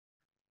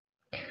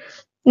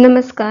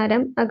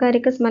നമസ്കാരം.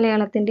 അഗാരിക്കസ്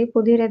മലയാളത്തിന്റെ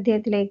പുതിയൊരു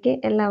അധ്യായത്തിലേക്ക്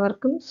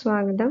എല്ലാവർക്കും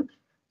സ്വാഗതം.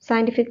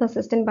 Scientific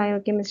assistant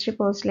biochemistry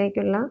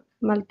കോഴ്സിലേക്കുള്ള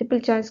multiple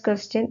choice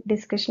question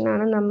discussion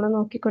ആണ് നമ്മൾ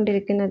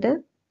നോക്കിക്കൊണ്ടിരിക്കുന്നത്.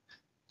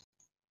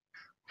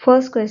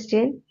 First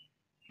question,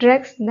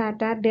 drugs that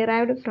are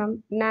derived from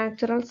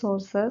natural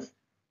sources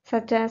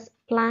such as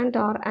plant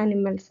or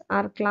animals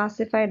are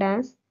classified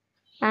as.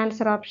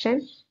 Answer option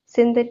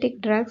synthetic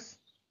drugs,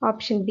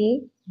 option B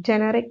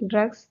generic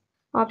drugs,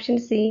 option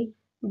C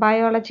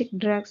biologic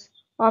drugs,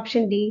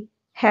 option D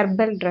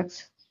herbal drugs.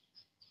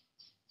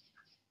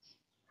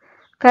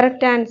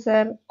 Correct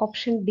answer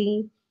option D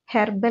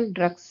herbal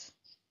drugs.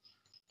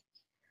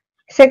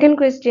 Second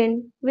question,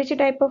 which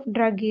type of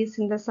drug is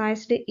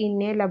synthesized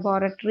in a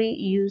laboratory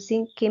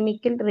using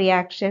chemical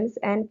reactions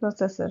and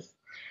processes?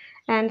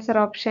 Answer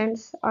options,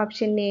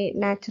 option A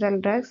natural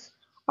drugs,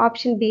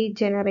 option B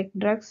generic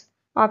drugs,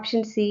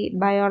 option C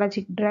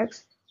biologic drugs,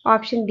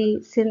 option D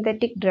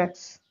synthetic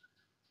drugs.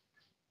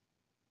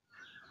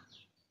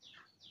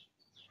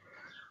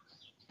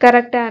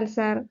 Correct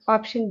answer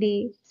option D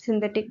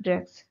synthetic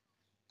drugs.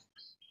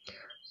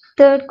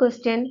 Third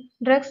question,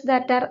 drugs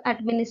that are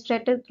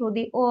administered through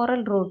the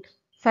oral route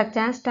such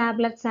as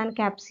tablets and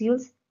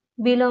capsules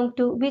belong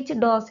to which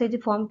dosage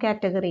form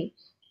category?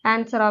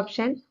 Answer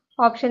option,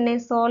 option A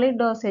solid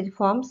dosage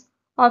forms,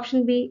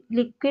 option B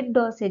liquid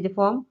dosage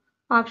form,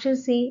 option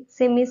C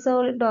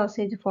semi-solid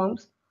dosage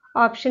forms,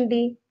 option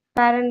D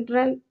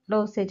parenteral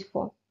dosage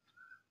form.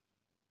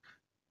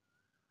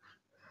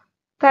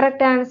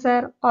 Correct answer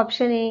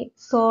option A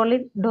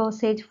solid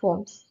dosage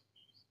forms.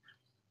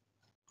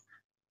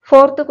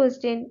 Fourth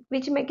question,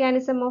 which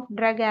mechanism of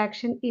drug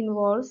action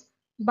involves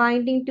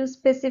binding to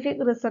specific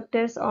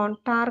receptors on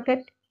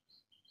target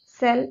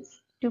cells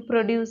to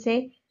produce a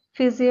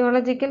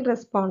physiological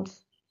response?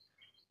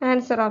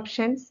 Answer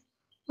options,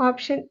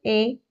 option A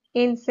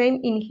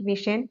enzyme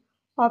inhibition,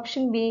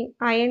 option B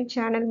ion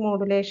channel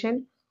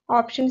modulation,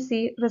 option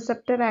C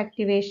receptor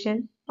activation,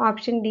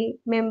 option D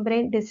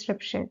membrane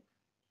disruption.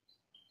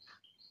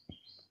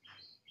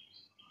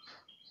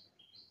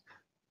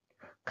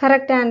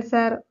 Correct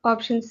answer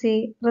option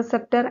C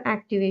receptor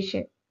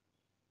activation.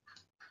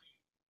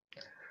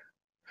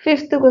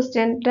 Fifth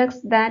question, drugs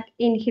that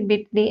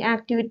inhibit the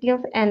activity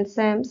of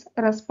enzymes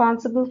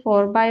responsible for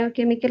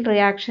biochemical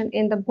reaction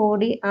in the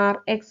body are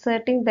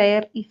exerting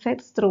their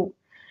effects through.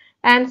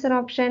 Answer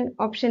option,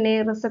 option A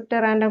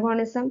receptor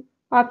antagonism,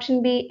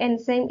 option B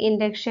enzyme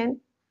induction,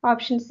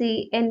 option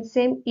C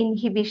enzyme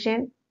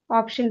inhibition,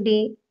 option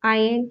D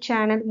ion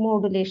channel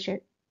modulation.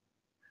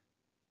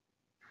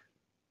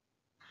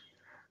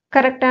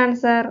 Correct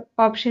answer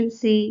option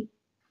C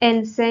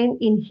enzyme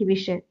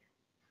inhibition.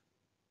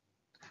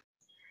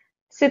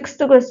 Sixth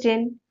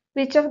question,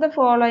 which of the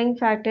following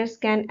factors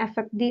can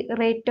affect the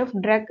rate of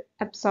drug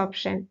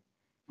absorption?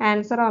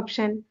 Answer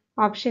option,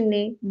 option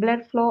A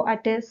blood flow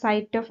at a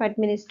site of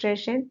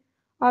administration,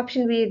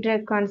 option B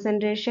drug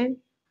concentration,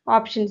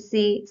 option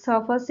C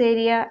surface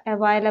area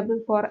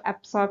available for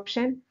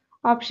absorption,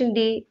 option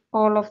D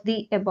all of the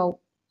above.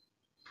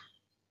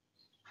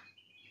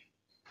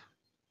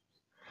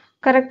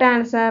 Correct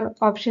answer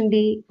option D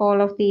all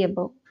of the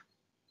above.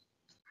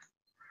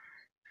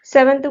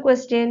 Seventh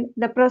question,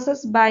 the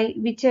process by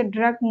which a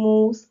drug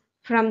moves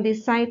from the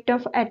site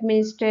of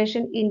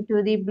administration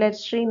into the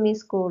bloodstream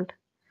is called.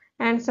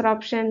 Answer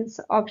options,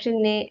 option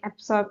A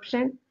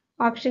absorption,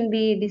 option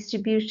B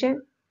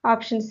distribution,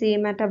 option C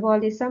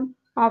metabolism,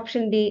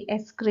 option D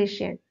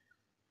excretion.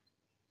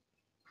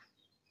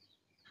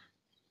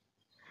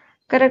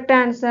 Correct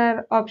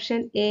answer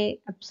option A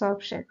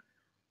absorption.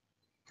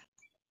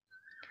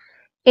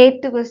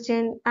 Eighth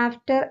question,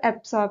 after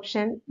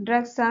absorption,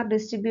 drugs are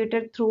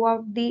distributed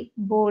throughout the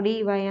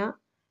body via.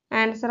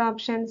 Answer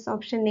options,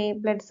 option A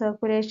blood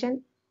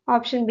circulation,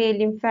 option B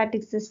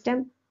lymphatic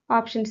system,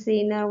 option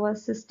C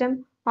nervous system,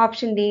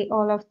 option D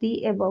all of the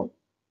above.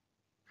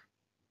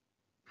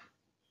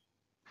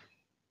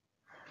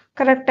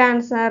 Correct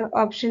answer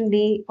option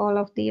D all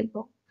of the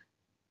above.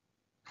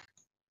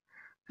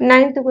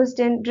 Ninth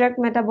question, drug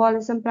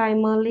metabolism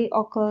primarily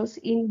occurs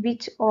in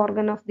which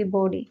organ of the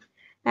body?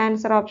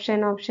 Answer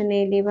option, option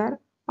A liver,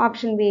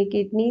 option B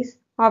kidneys,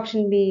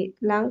 option B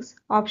lungs,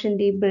 option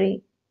D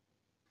brain.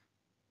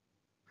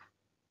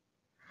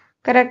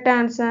 Correct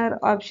answer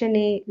option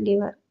A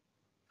liver.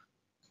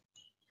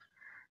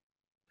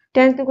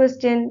 10th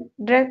question,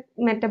 drug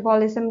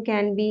metabolism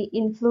can be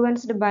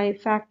influenced by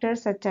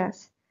factors such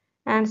as.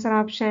 Answer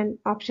option,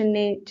 option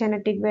A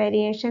genetic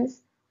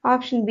variations,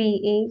 option B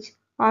age,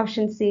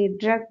 option C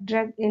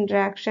drug-drug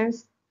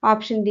interactions,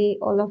 option D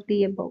all of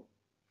the above.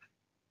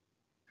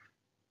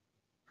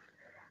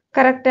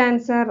 Correct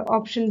answer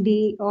option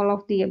D all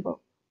of the above.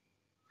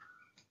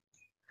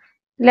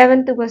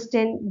 11th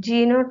question,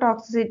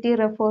 genotoxicity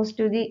refers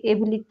to the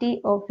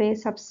ability of a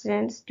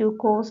substance to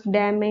cause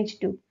damage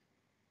to.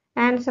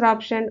 Answer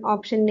option,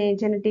 option A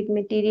genetic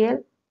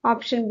material,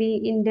 option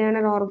B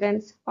internal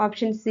organs,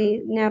 option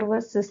C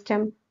nervous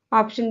system,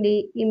 option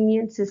D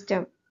immune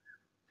system.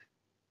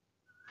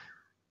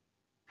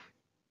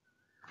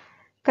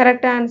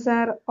 Correct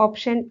answer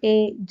option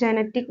A,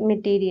 genetic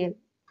material.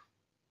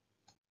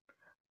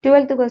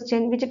 12th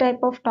question, which type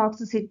of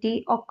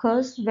toxicity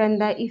occurs when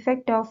the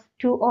effect of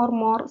two or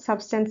more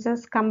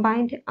substances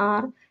combined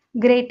are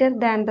greater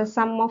than the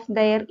sum of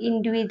their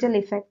individual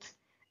effects?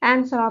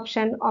 Answer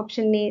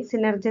option A,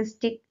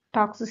 synergistic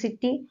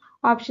toxicity,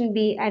 option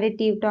B,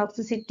 additive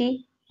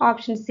toxicity,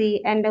 option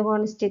C,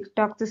 antagonistic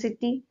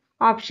toxicity,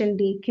 option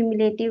D,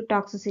 cumulative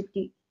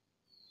toxicity.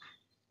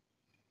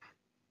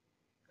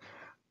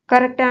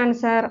 Correct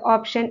answer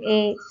option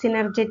A,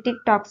 synergetic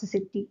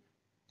toxicity.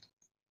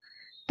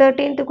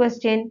 13th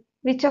question,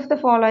 which of the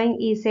following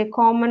is a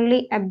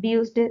commonly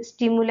abused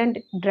stimulant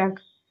drug?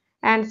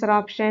 Answer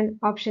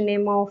option A,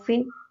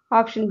 morphine,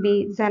 option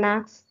B,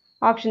 Xanax,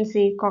 option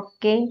C,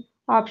 cocaine,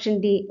 option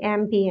D,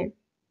 Ambien.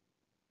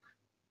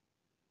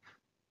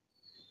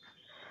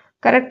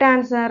 Correct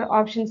answer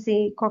option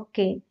C,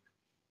 cocaine.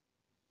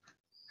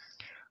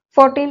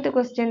 14th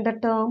question, the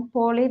term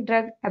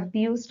polydrug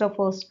abuse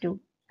refers to.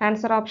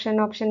 Answer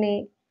option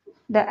A,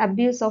 the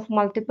abuse of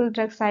multiple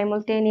drugs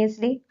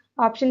simultaneously.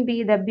 Option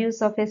B, the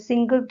abuse of a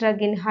single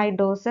drug in high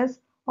doses.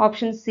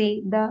 Option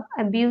C, the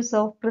abuse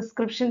of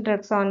prescription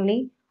drugs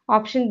only.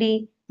 Option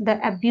D, the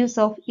abuse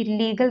of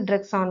illegal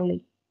drugs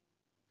only.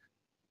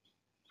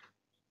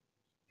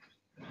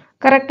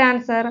 Correct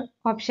answer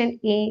option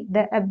A,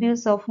 the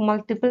abuse of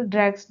multiple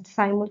drugs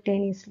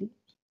simultaneously.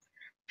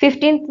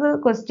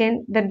 15th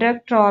question, the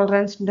drug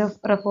tolerance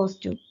refers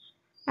to.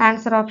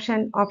 Answer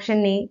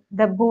option A,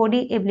 the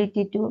body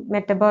ability to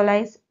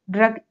metabolize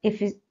drug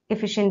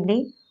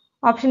efficiently.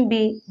 Option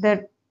B,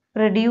 the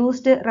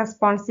reduced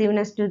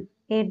responsiveness to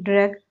a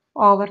drug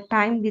over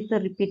time with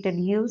repeated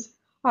use.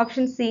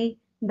 Option C,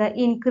 the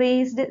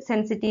increased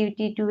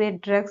sensitivity to a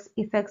drug's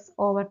effects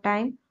over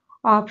time.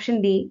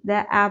 Option D,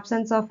 the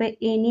absence of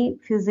any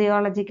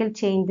physiological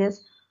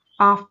changes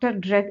after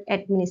drug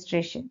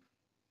administration.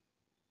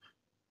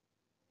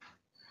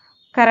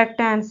 Correct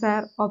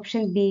answer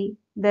option B,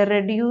 the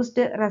reduced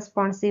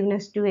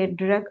responsiveness to a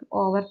drug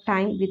over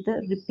time with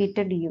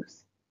repeated use.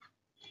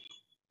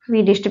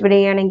 Video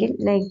ഇഷ്ടപ്പെടുകയാണെങ്കിൽ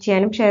like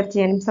ചെയ്യാനും share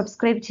ചെയ്യാനും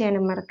subscribe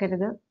ചെയ്യാനും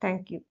മറക്കരുത്.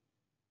 Thank you.